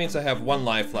at all. That means I have 1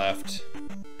 life left.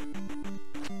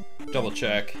 Double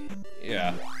check.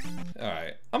 Yeah.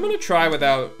 Alright. I'm gonna try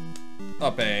without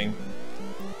up-Aing.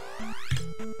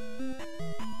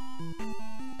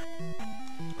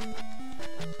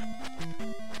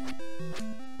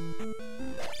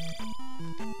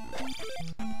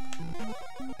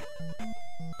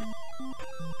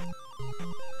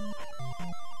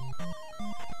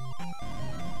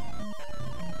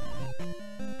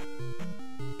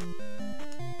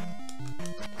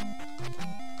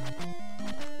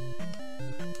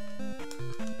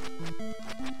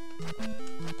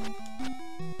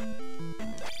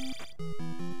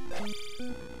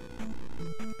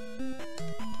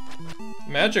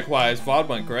 Magic-wise, VOD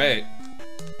went great.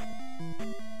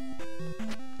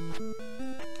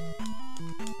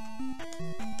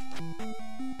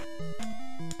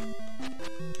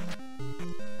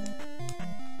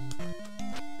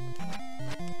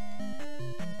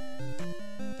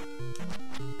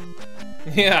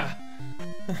 Yeah.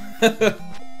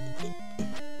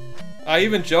 I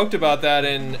even joked about that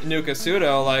in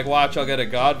Nukasudo, like, watch, I'll get a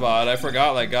God VOD. I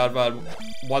forgot, like, God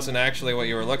VOD wasn't actually what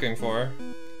you were looking for.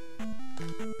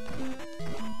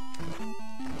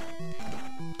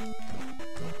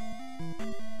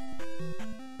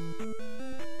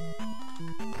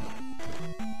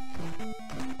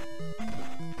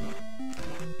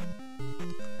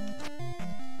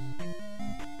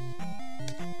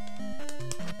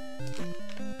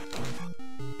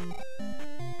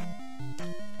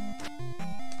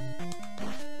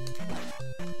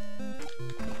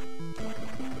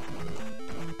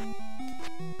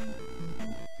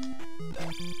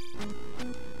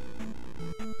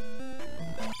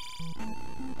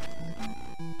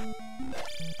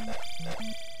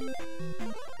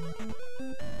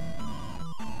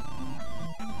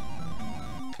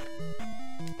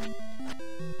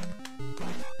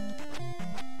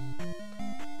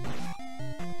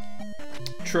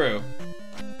 True.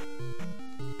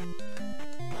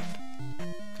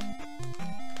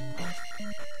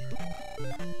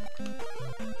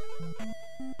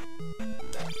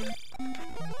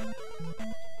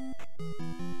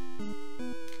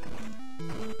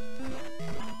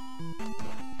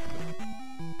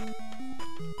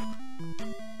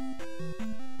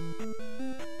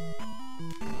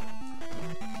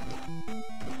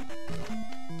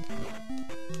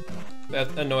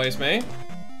 That annoys me.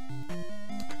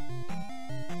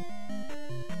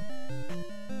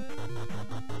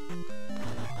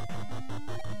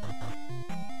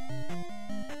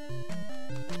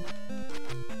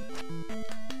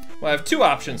 Well, I have two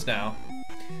options now.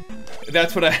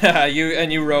 That's what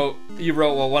you wrote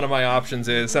what one of my options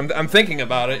is. I'm thinking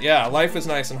about it. Yeah, life is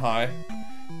nice and high.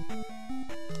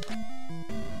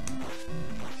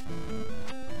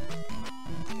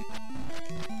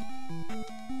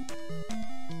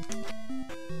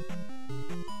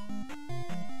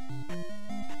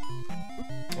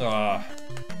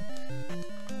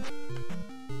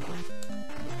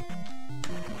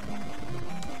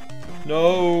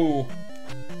 No.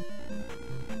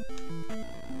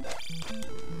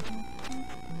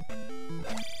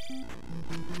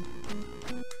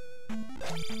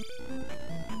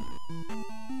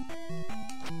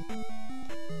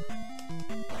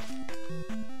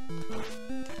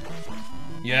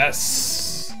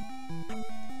 Yes.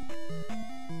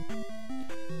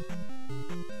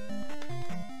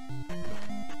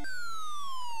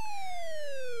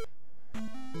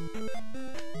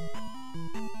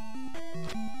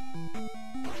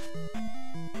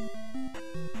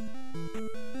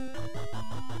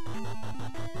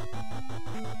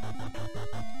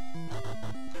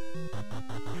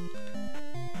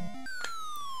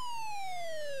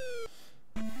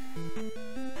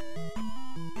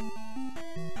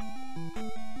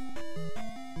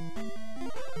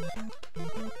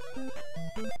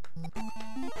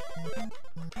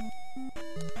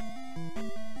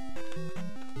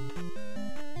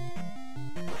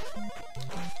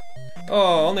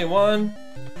 Oh, only one?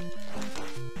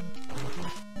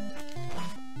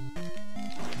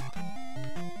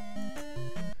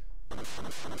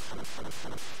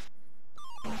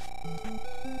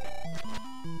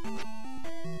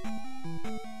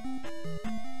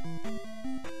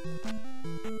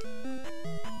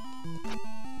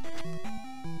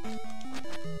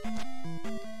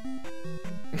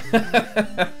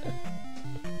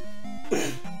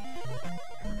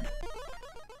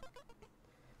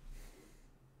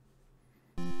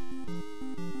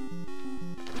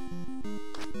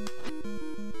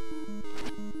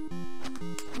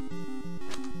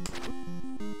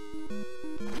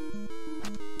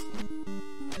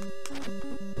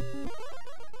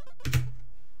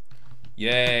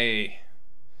 Yay.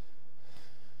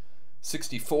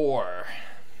 64.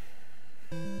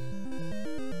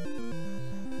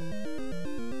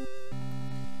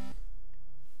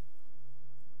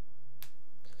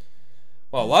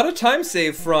 Well, a lot of time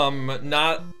saved from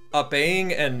not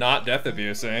upping and not death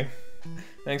abusing.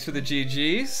 Thanks for the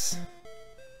GGs.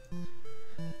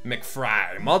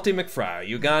 McFry, Multi McFry,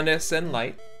 Ugandis and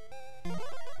Light.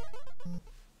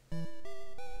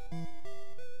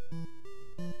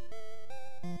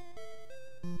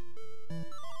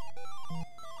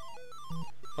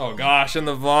 Oh gosh, and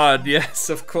the VOD, yes,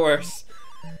 of course.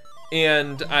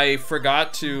 And I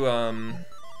forgot to, oh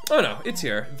no, it's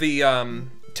here. The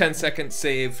 10-second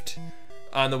saved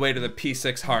on the way to the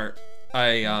P6 Heart,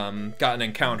 I got an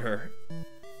encounter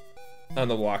on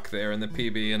the walk there in the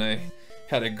PB, and I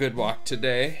had a good walk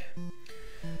today.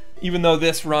 Even though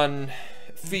this run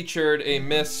featured a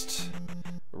missed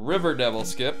River Devil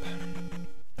skip.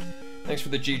 Thanks for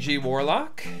the GG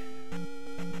Warlock.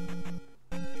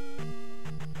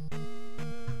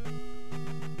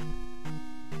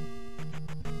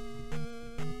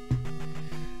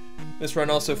 This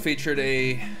run also featured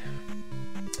a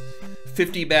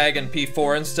 50 bag and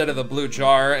P4 instead of the blue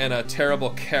jar and a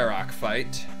terrible Karok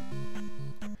fight.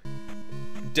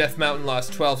 Death Mountain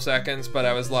lost 12 seconds, but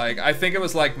I was like, I think it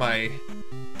was like my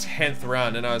 10th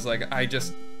run, and I was like, I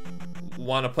just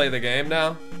want to play the game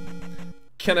now.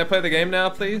 Can I play the game now,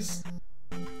 please?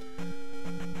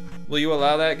 Will you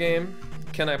allow that game?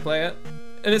 Can I play it?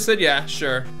 And it said, yeah,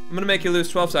 sure. I'm gonna make you lose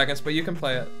 12 seconds, but you can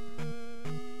play it.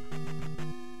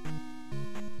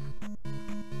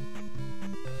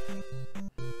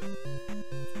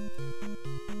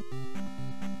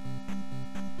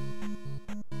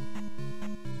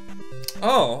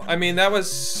 Oh, I mean, that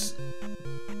was...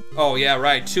 Oh, yeah,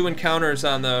 right. 2 encounters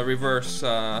on the reverse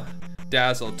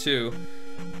Dazzle, too.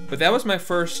 But that was my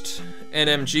first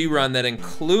NMG run that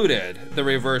included the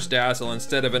reverse Dazzle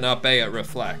instead of an up A at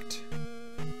Reflect.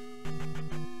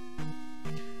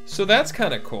 So that's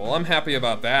kind of cool. I'm happy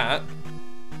about that.